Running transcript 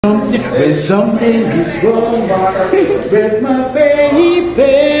When something is wrong with my baby,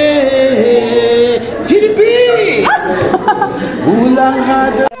 djinipi. Hoe lang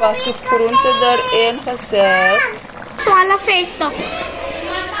had Ik heb soepgroenten erin gezet. 12,50.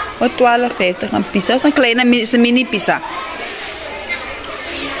 Wat 12,50 een pizza? Dat is een kleine is een mini pizza.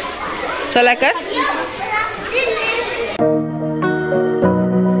 Zo lekker?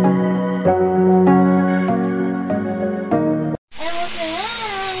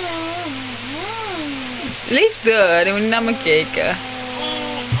 Lees door, je moet niet naar me kijken. En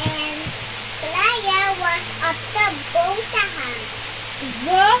Clara was op de boterham.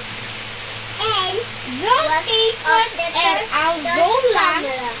 Ze keken er al zo lang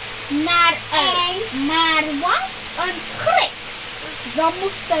naar uit. Maar wat een schrik. Ze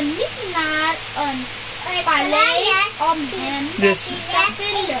moesten niet naar een paleis om hem Dus te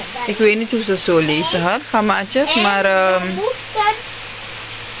vinden. ik weet niet hoe ze zo lezen had, gamaatjes, maar Moesten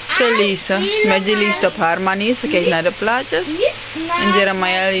ze lezen. Met je leest op haar manier, ze kijkt naar de plaatjes. En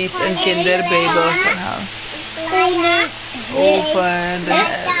Jeremiah leest een kinderbijbelverhaal over de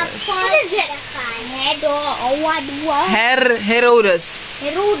Herodes.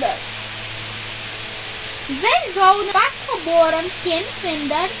 Zij zouden een pasgeboren kind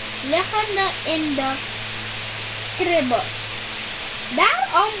vinden liggende in de kribbe.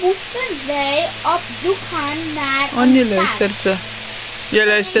 Daarom moesten zij op zoek gaan naar Oh, nu luistert ze. Je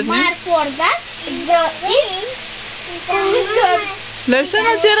luistert niet? maar voordat ze iets konden Luister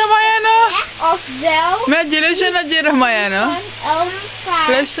naar Jeremiah nou. of zelf Met je luister naar Jeremiah nou. van elkaar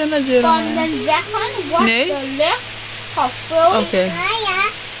Luister naar Jeremiah. konden zeggen, wordt Nee? de lucht gevuld, Oké.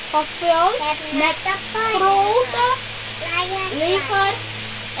 gevuld met grote leger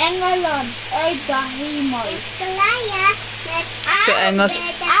engelen uit de hemel. Zo Engels.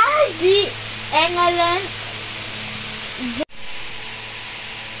 Al die engelen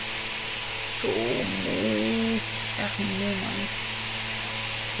Zo moe. Echt moe man.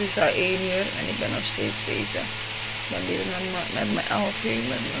 Het is al 1 uur en ik ben nog steeds bezig. Ik ben hier met mijn afheen,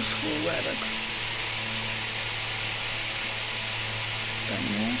 met mijn schoolwerk. Ik ben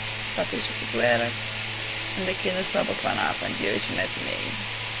moe. Dat is op het werk. En de kinderen stappen vanavond juist met mij.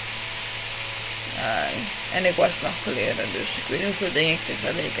 En ik was nog geleden, dus ik weet niet hoeveel dingen ik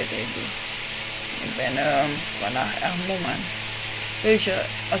tegelijkertijd doe. Ik ben vandaag echt moe man. Weet je,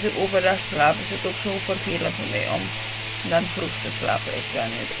 als ik overdag slaap is het ook zo vervelend voor mij om dan vroeg te slapen. Ik kan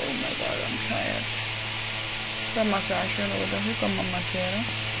niet, oh my god, I'm tired. Ik heb een massage nodig, hoe kan ik masseren?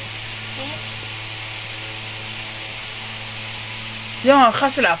 Jongen, ga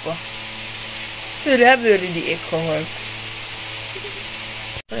slapen. Hebben jullie die ik gehoord?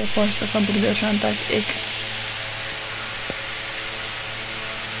 Vrij postige broeders aan dat ik.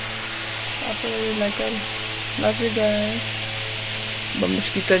 Slapen jullie lekker. Love you guys. Ik heb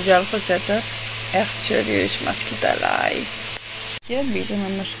mosquito gel gezet. Echt serieus, mosquito live. Ja, bezig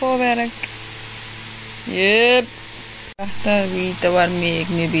met mijn schoolwerk. Yep. Achter weten waarmee ik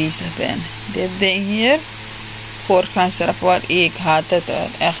nu bezig ben. Dit ding hier. Voorgangsrapport. Ik haat het hoor.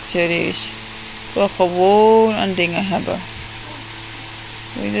 Echt serieus. Ik wil gewoon aan dingen hebben.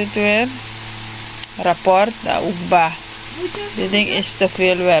 Hoe je dit weer? Rapport. Dat ook ba. Dit ding is te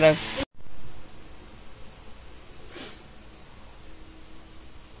veel werk.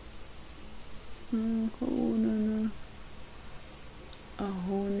 Gewoon een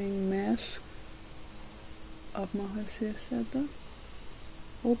honingmes op mijn gezicht zetten.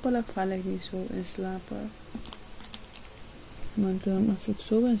 Hopelijk val ik niet zo in slaap. Want als ik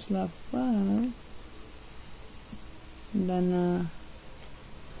zo in slaap val, dan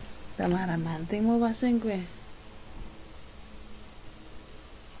maramante mo basen ko eh.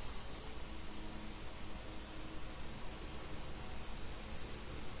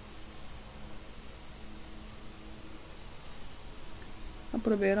 Ik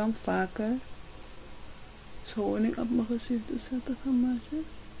probeer om vaker honing op mijn gezicht te zetten gaan maken.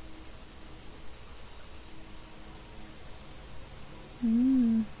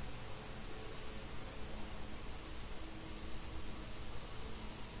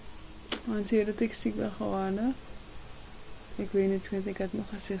 Want zie je dat ik ziek ben geworden? Ik weet niet, vind ik dat mijn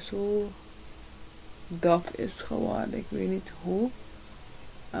gezicht zo dof is geworden. Ik weet niet hoe.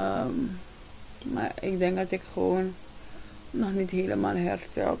 Maar ik denk dat ik gewoon nog niet helemaal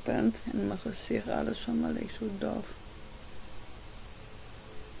hersteld ben. En mijn gezicht, alles van me lijkt zo dof.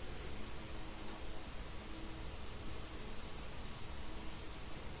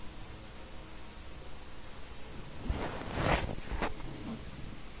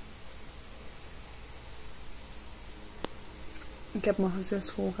 Ik heb mijn gezicht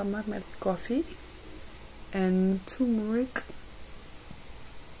schoongemaakt met koffie en turmeric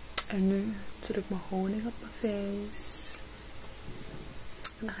En nu zet ik mijn honing op mijn face.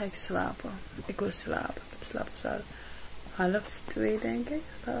 En dan ga ik slapen. Ik wil slapen. Ik heb slapen 1:30 denk ik.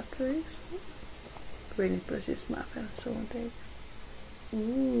 1:30. Ik weet niet precies, maar zo een tijd.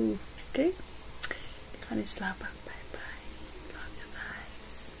 Oké. Ik ga nu slapen. Bye bye. Love you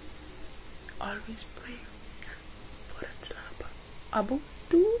guys. Always pray voor het slapen. Abo,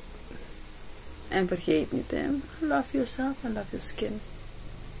 doe. En vergeet niet, hè. Love yourself and love your skin.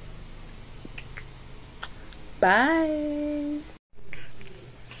 Bye.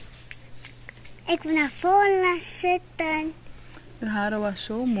 Ik wil naar voren zitten. De haren was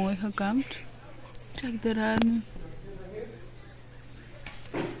zo mooi gekamd. Check de haren.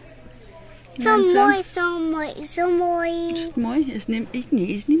 Zo mooi, zo mooi, zo mooi. Is het mooi? Is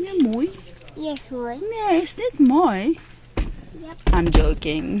niet meer mooi. Yes, mooi. Nee, is niet mooi. Yep. I'm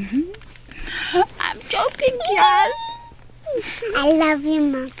joking. I'm joking, y'all. I love you,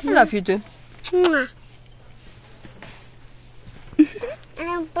 mama. I love you too. Mwah.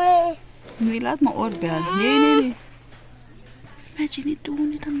 En play. Nee, laat mijn oorbel. Nee. Weet je niet doen,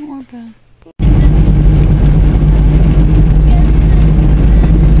 niet aan mijn oorbel.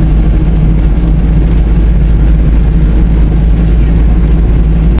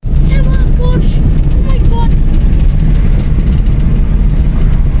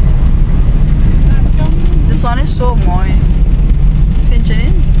 De zon is zo mooi. Vind je niet?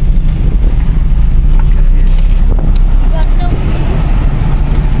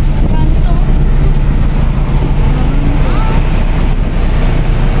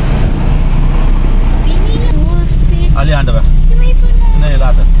 Ali aan de weg. Nee,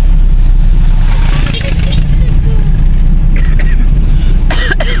 later.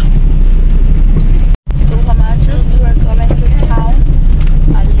 Sommige maatjes, we're coming to town.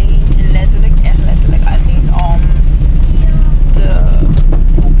 Alleen, echt letterlijk alleen om te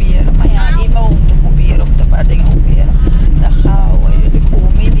proberen. Maar ja, niet maar om te proberen, om te paar dingen proberen. Dan gaan we jullie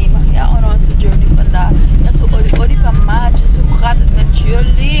gewoon meenemen. Ja, on onze journey vandaag. Ja, zo olie van maatjes, hoe gaat het met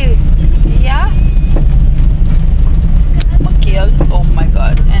jullie? Ja? Oh my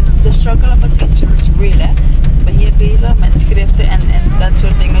god. En de struggle of a teacher is real, hè. Ik ben hier bezig met schriften en dat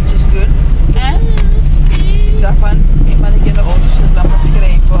soort dingetjes doen. En ik dacht van, ik ben in de auto zitten, dan maar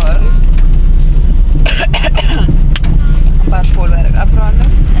schrijven. Een paar schoolwerk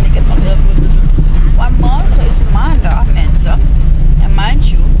afronden. En ik heb nog heel veel te doen. Want morgen is maandag, mensen. En mind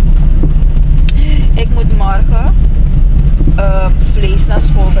you, ik moet morgen vlees naar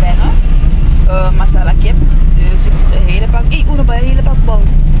school brengen. Masala kip. Dus ik moet de hele pak. Een hele pak bout.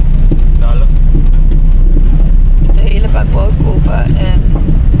 De hele pak bout kopen. En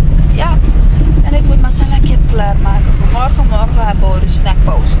ja. En ik moet masala kip klaarmaken voor morgen. Morgen hebben we de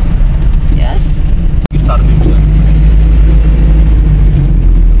snackpauze. Yes? Hier staat het niet.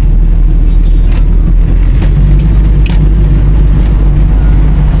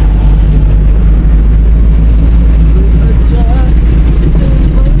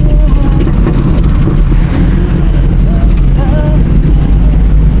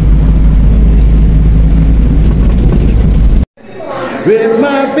 With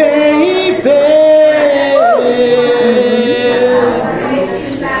my baby,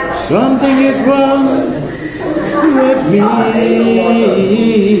 something is wrong with me.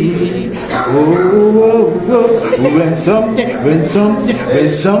 When something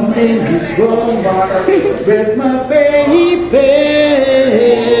is wrong with my baby.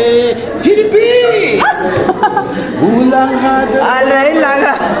 Djinipi, hoe lang had het? Alleen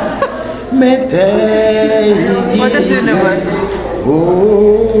langer. Met Wat is je nummer?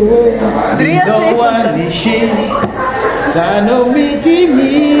 Oh, 73.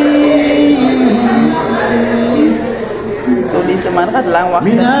 Zo, deze man gaat lang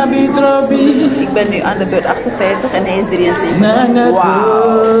wachten. Ik ben nu aan de beurt 58 en hij is 73.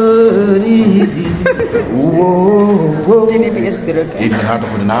 Wauw. Djinipi is druk, hè? Ik ben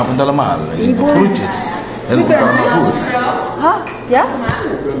hartelijk goedenavond allemaal. Groetjes. Heel goed allemaal goed. Ha? Ja?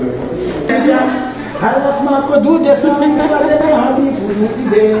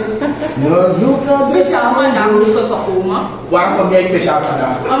 Speciaal vandaag moest ze komen. Waarom kom jij speciaal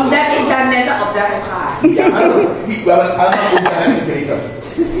vandaag? Omdat ik daar net de opdracht ga. Ja, we hebben allemaal opdracht gekregen.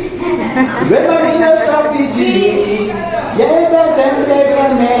 We hebben een sapje. Jij bent een plek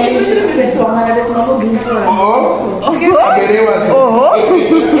van mij. Ik ben zwanger, dat ik nog wel doen voor hem.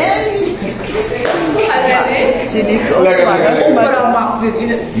 Djinipi is zwanger. Vooral mag dit.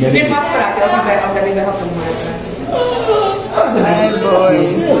 Ik mag praten omdat ik ben op de moeder. Hey boy.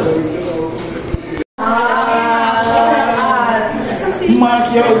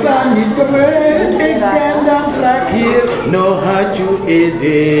 Maak jou dan niet te ik ben dan vlak hier. No had you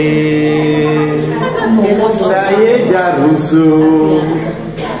Saya jarusu.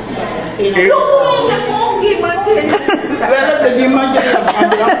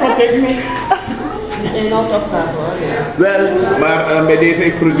 Wel, maar bij deze,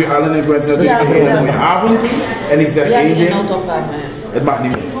 ik groet u allen en ik wens natuurlijk een hele mooie avond. En ik zeg één ding, het mag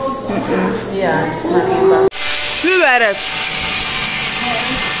niet mis. Ja, het mag niet mis. Wie werkt?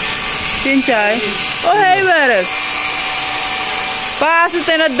 Vind jij? Oh, hij werkt. Paas het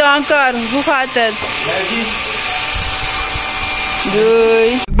in het donker. Hoe gaat het?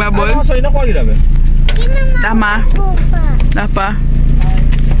 Doei. Baboy. Zou je nog wel hier hebben? Dag ma. Dag pa.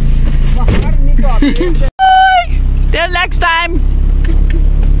 Till next time.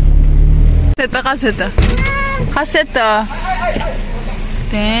 Zitten, ga zitten. Ga zitten.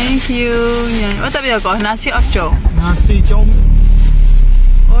 Thank you. Wat heb je ook al? Nasi of chow? Nasi chow.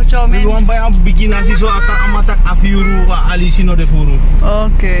 Oh, chow min. Gewoon bij een bikin nasi zo amatak afiuru wa alisino de furu.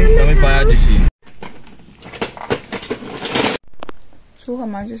 Oké. Dat is bij de zien. Zo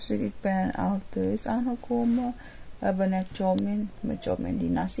gemaakt, ik ben al thuis aangekomen. We hebben net chow min, met chow min die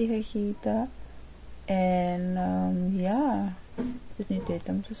nasi gegeten. En ja, het is nu tijd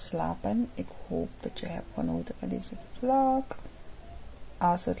om te slapen. Ik hoop dat je hebt genoten van deze vlog.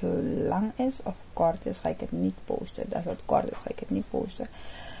 Als het lang is of kort is, ga ik het niet posten. Als het kort is, ga ik het niet posten.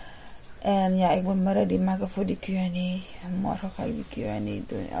 En ja, ik moet me ready maken voor die Q&A. Morgen ga ik die Q&A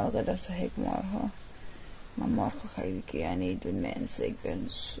doen. Elke dag zeg ik morgen. Maar morgen ga ik die Q&A doen, mensen. Ik ben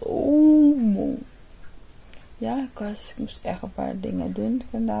zo moe. Ja, ik moest echt een paar dingen doen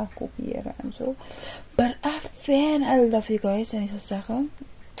vandaag, kopiëren en zo. But I love you guys. En ik zou zeggen,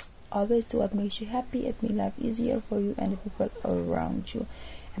 always do what makes you happy. It makes life easier for you and the people around you.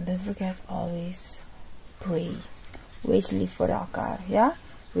 And don't forget, always pray. Wees lief voor elkaar, ja?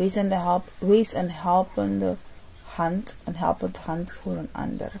 Wees een helpende hand voor een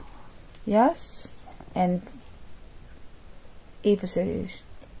ander. Yes? En even serieus.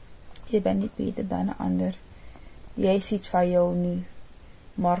 Je bent niet beter dan een ander. Jij ziet van jou nu.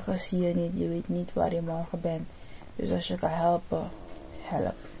 Morgen zie je niet. Je weet niet waar je morgen bent. Dus als je kan helpen,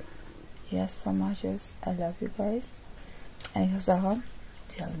 help. Yes, famatjes. I love you guys. En ik ga zeggen,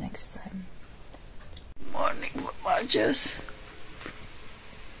 till next time. Morning, famatjes.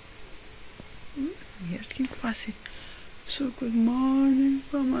 Hier ging vast. So good morning,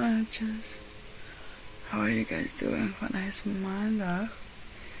 famatjes. How are you guys doing? Vandaag is maandag.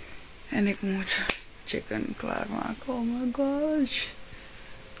 En ik moet chicken klaarmaken. Oh my gosh.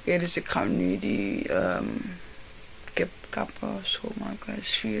 Oké, dus ik ga nu die kipkappen schoonmaken. Het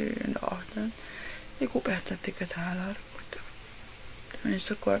is 4 uur in de ochtend. Ik hoop echt dat ik het haal. Ik moet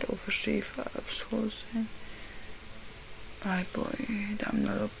tenminste 6:15 op school zijn. Ay boy, dan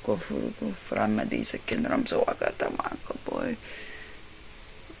nog op vooral met deze kinderen om zo wakker te maken, boy.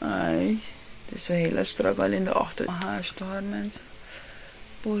 Ay, het is een hele struggle in de ochtend. Haarstoor, mensen.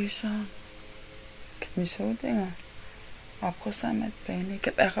 Boy, zo. Ik heb me zo dingen opgestaan met pijn. Ik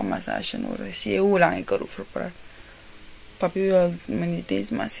heb echt een massage nodig. Zie je hoe lang ik erover praat? Papi wil me niet eens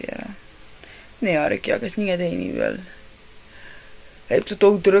masseren. Nee hoor, ik is niet dat hij niet wil. Hij heeft het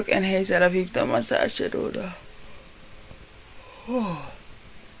ook druk en hij zelf heeft een massage nodig. Oh.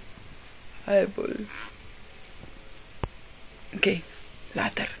 Hey boy. Oké,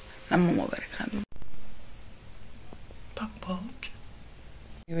 later naar mama werk gaan doen. Pakboot.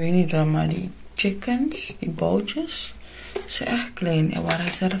 Ik weet niet dan, maar die chickens, die bootjes, zijn echt klein. Er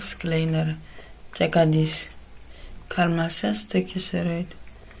waren zelfs kleiner. Check out deze. Ik haal maar 6 stukjes eruit.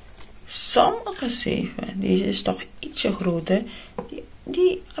 Sommige 7. Deze is toch ietsje groter.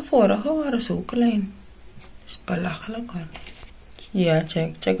 Die vorige waren zo klein. Dat is belachelijk hoor. Ja,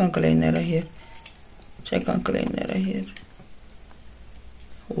 check een kleinere hier. Check een kleinere hier.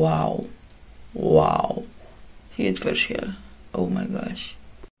 Wauw. Wauw. Zie je het verschil? Oh my gosh.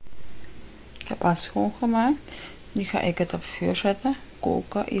 Ik heb alles schoongemaakt. Nu ga ik het op vuur zetten.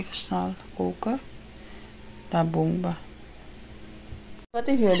 Koken. Even snel koken. Dan bomba. Wat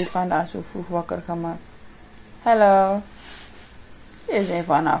hebben jullie vandaag zo vroeg wakker gemaakt? Hallo. Je zijn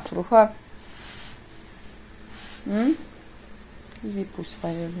vanaf vroeg op. Die poes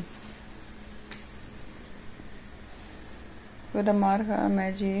van jullie. Goedemorgen,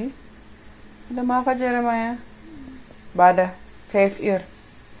 Maggie. Goedemorgen, Jeremiah. Baden, 5 uur.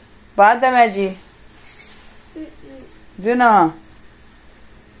 Baden, Maggie. Doe nou.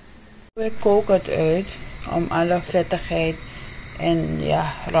 Ik kook het uit om alle vettigheid en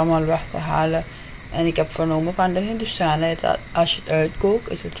ja, rommel weg te halen. En ik heb vernomen van de Hindustanen dat als je het uitkookt,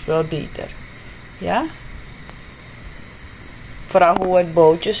 is het veel beter. Ja? Vooral hoe het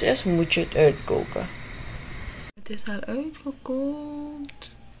bootjes is, moet je het uitkoken. Wat is al uitgekookt.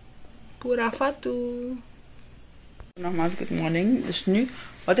 Pura fatu. Nogmaals, good morning. Dus nu,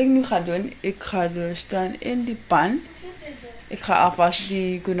 wat ik nu ga doen, ik ga dus dan in die pan. Ik ga alvast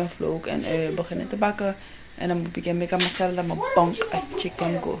die knoflook en beginnen te bakken. En dan moet ik met masala mijn bonk uit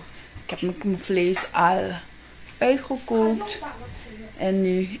chicken go. Ik heb mijn vlees al uitgekookt. En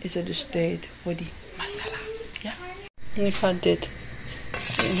nu is het dus tijd voor die masala. Ja? En ik ga dit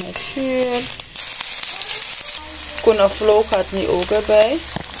in het vuur. Knoflook gaat nu ook erbij.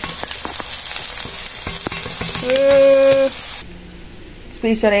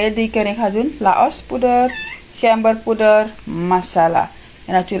 Specerijen die ik ga doen: laospoeder, gemberpoeder, masala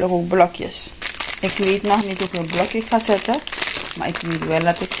en natuurlijk ook blokjes. Ik weet nog niet hoeveel blokjes ik ga zetten, maar ik weet wel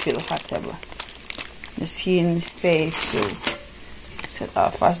dat ik veel ga hebben. Misschien 5 zo. Ik zet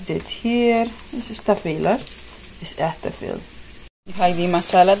alvast dit hier. Dit is te veel, hè? Dit is echt te veel. Nu ga ik die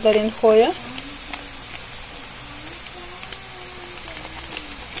masala erin gooien.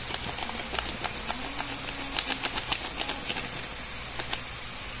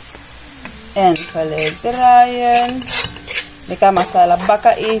 En gelijk draaien. Ik ga masala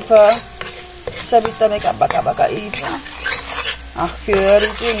bakken even. Sabita ik ga bakken even. Ach, geur,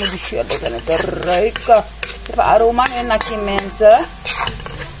 ik moet die geur beginnen te ruiken. Even aroma in nakje mensen.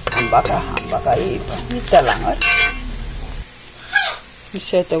 En bakken even. Niet te lang hoor. Nu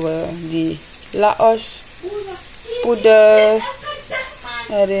zetten we die laos poeder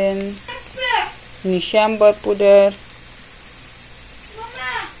erin. Nu gemberpoeder.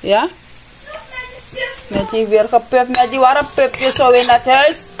 Ja? Met die weer gepupt, met die warme pupjes zo in het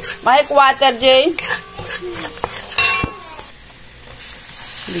huis. Mag ik water, Jay?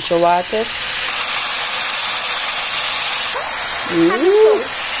 Een beetje water.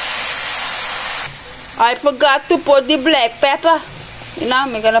 I forgot to put the black pepper. You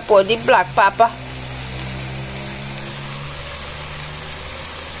know, I'm gonna put the black pepper.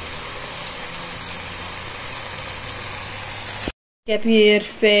 Ik heb hier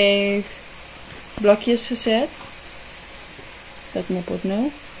 5 blokjes gezet. Dat moet het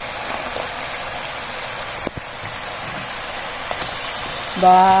nu.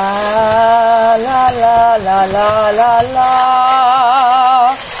 Ba la la la la la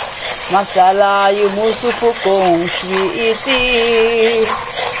la. Masala you musu pukong sweetie.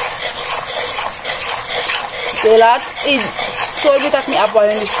 Oké, laat in. Sorry dat ik niet afval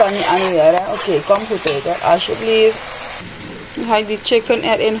in de stand niet aan weer. Oké, kom goed uit, alsjeblieft. Dan ga ik die chicken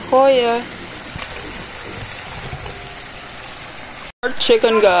erin gooien.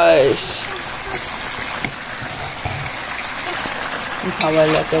 Chicken, guys. Dan gaan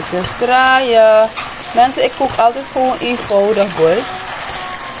we lekker draaien. Mensen, ik kook altijd gewoon eenvoudig hoor.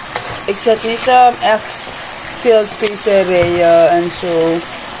 Ik zet niet echt veel specerijen en zo.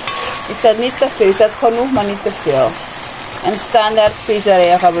 Ik zet niet te veel. Ik zet genoeg, maar niet te veel. En standaard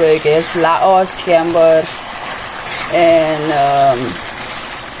specerijen gebruiken is laos, gember en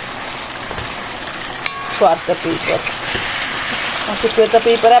zwarte peper. Als ik witte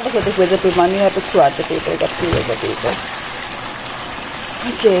peper heb, zet ik witte peper, maar nu heb ik zwarte peper. Ik heb geen witte peper.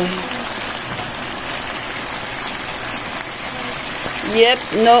 Oké. Yep,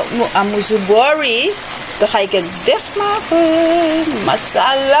 no, amuzubori. Dan ga ik het dicht maken.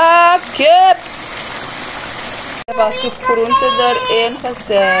 Masala kip. Ik heb al soepgroenten erin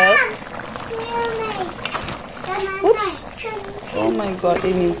gezet. Oeps. Oh my god,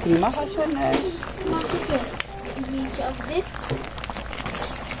 ik neem prima van zo'n huis.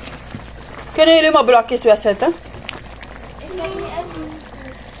 Kunnen jullie mijn blokjes wegzetten?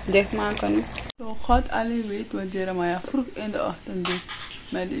 Dicht maken nu. Zo God alleen weet wat Jeremiah vroeg in de ochtend doet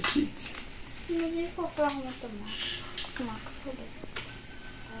met die fiets. Ik moet even vragen wat te maken.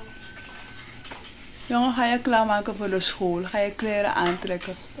 Jongen, ga je klaarmaken voor de school? Ga je kleren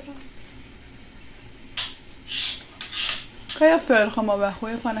aantrekken? Ga je vuil gaan maar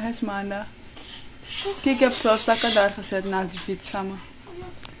weggooien van het maandag? Kijk, ik heb vuilzakken daar gezet naast de fiets samen.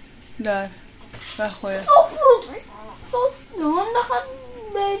 Daar, weggooien. Zo vroeg, hè? De honden gaan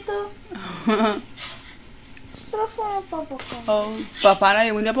beter. Straks van je papa komen. Oh, papa, nou,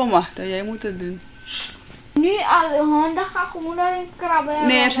 je moet niet op hem wachten. Jij moet het doen. Nu, alle honden gaan gewoon erin krabben.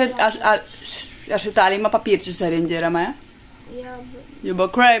 Nee, er zitten alleen maar papiertjes erin, Jeremiah. Ja, Je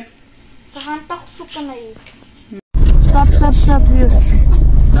begrijpt. ze gaan toch zoeken naar je. Stop, hier.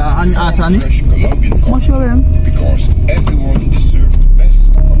 Asani? Moet je hem? Because everyone deserves the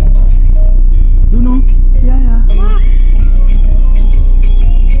best cup of coffee. Doe nou. Ja.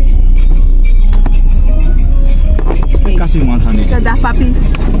 Kasih man Sani. Dag papi.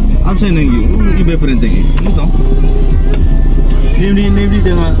 I'm sending you. Je bent printing. Niet dan? Neem die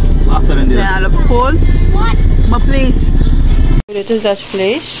dingen achter en dit. Ja, loop gewoon. Maar vlees. Dit is dat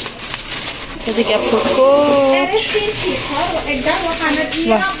vlees. Dat ik heb gekookt. Er is geen chips, hoor. Ik dacht, we gaan het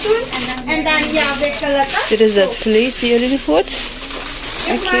hier op doen. En dan ja, wikkelen. Dit is dat vlees. Zien jullie het goed?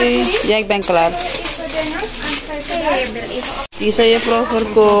 Oké. Ja, ik ben klaar. Deze juffrouw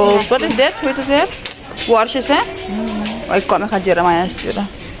verkoopt. Wat is dit? Hoe heet het? Worstjes, hè? Oh, ik ga Jeremiah sturen.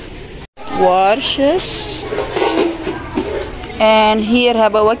 Worstjes. En hier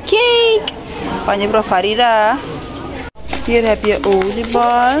hebben we cake. Van juffrouw Farida. Hier heb je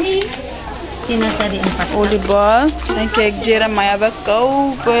oliebal. Oliebal. En kijk, Jeremiah wil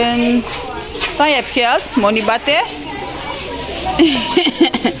kopen. Zo, je hebt geld? Money batte?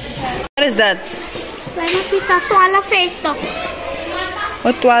 Wat is dat? Kleine pizza, 12,50.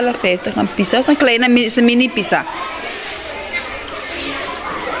 Wat 12,50 een pizza? Dat is een kleine mini pizza.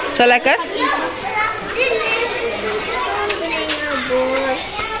 Zo lekker?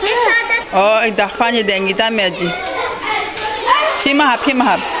 Oh, ik dacht van je denkt niet aan Maggie. Geef me hap, geef me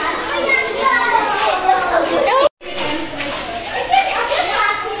hap.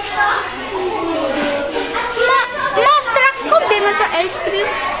 Maar straks komt dit met de ijscream.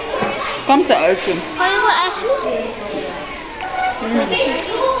 Komt de ijscream. Ga je wel ijscream?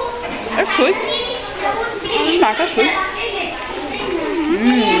 Echt goed. Smaakt echt goed.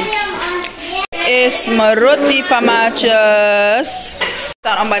 Is mijn roti van maatjes.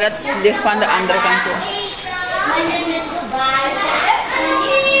 Dan omdat dat ligt van de andere kant toe.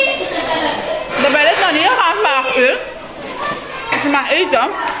 Dan ben ik nog niet gaan vragen. Als je mag eten.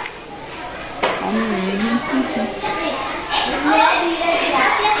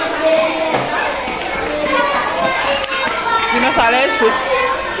 Die masala is goed.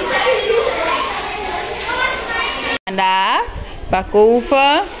 Vandaag bak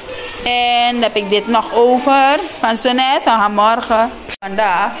over. En dan heb ik dit nog over van zo net. Dan gaan morgen.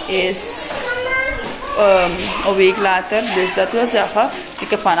 Vandaag is een week later. Dus dat wil zeggen, ik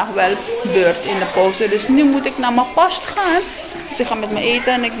heb vandaag wel beurt in de pauze. Dus nu moet ik naar mijn post gaan. Dus ik ga met me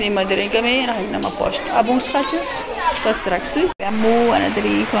eten en ik neem mijn drinken mee. En dan ga ik naar mijn post. Abon schatjes. Tot straks toe. Ik ben moe en het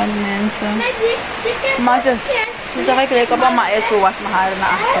regent mensen. Maar dus zeg ik leek op een maïs. Zo was mijn haar naar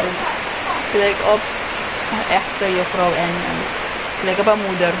achteren. Ik leek op een echte juffrouw en ik leek op een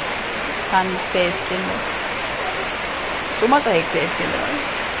moeder van 5 kinderen. Zomaar zeg ik 5 kinderen.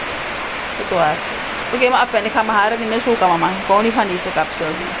 Dat is waar. Oké, maar af en ik ga mijn haren niet meer zoeken, mama. Ik hou niet van deze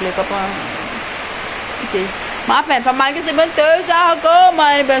kapsel. Ik leek op een... Oké. Maar af en vanmorgen is ik ben thuis aangekomen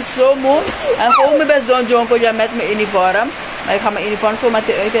en ik ben zo moe. En gewoon mijn best doen, Jonko, met mijn uniform. Maar ik ga mijn uniform zo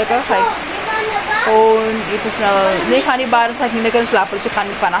meteen uitwerken. Ga ik gewoon even snel... Nee, ik ga niet baren, zodat ik niet meer kan slapen. Dus ik ga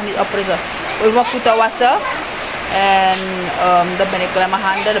vandaag niet oprusten. Even mijn voeten wassen. En dan ben ik klaar. Mijn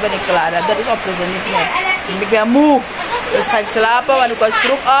handen, dan ben ik klaar. Dat is oprusten, niet meer. Ik ben moe. Dus ga ik slapen, want ik was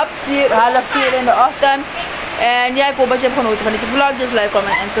vroeg op. 3:30 in de ochtend. En ja, ik hoop dat je hebt genoten van deze vlog. Dus like,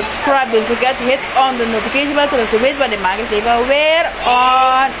 comment en subscribe. Don't forget, hit on the notification bell zodat je weet wanneer Maak's leven weer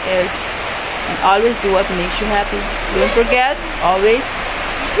on is. And always do what makes you happy. Don't forget, always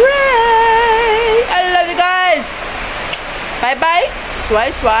pray. I love you guys. Bye bye.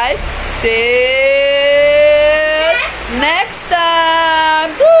 Swipe, swipe. Till next time.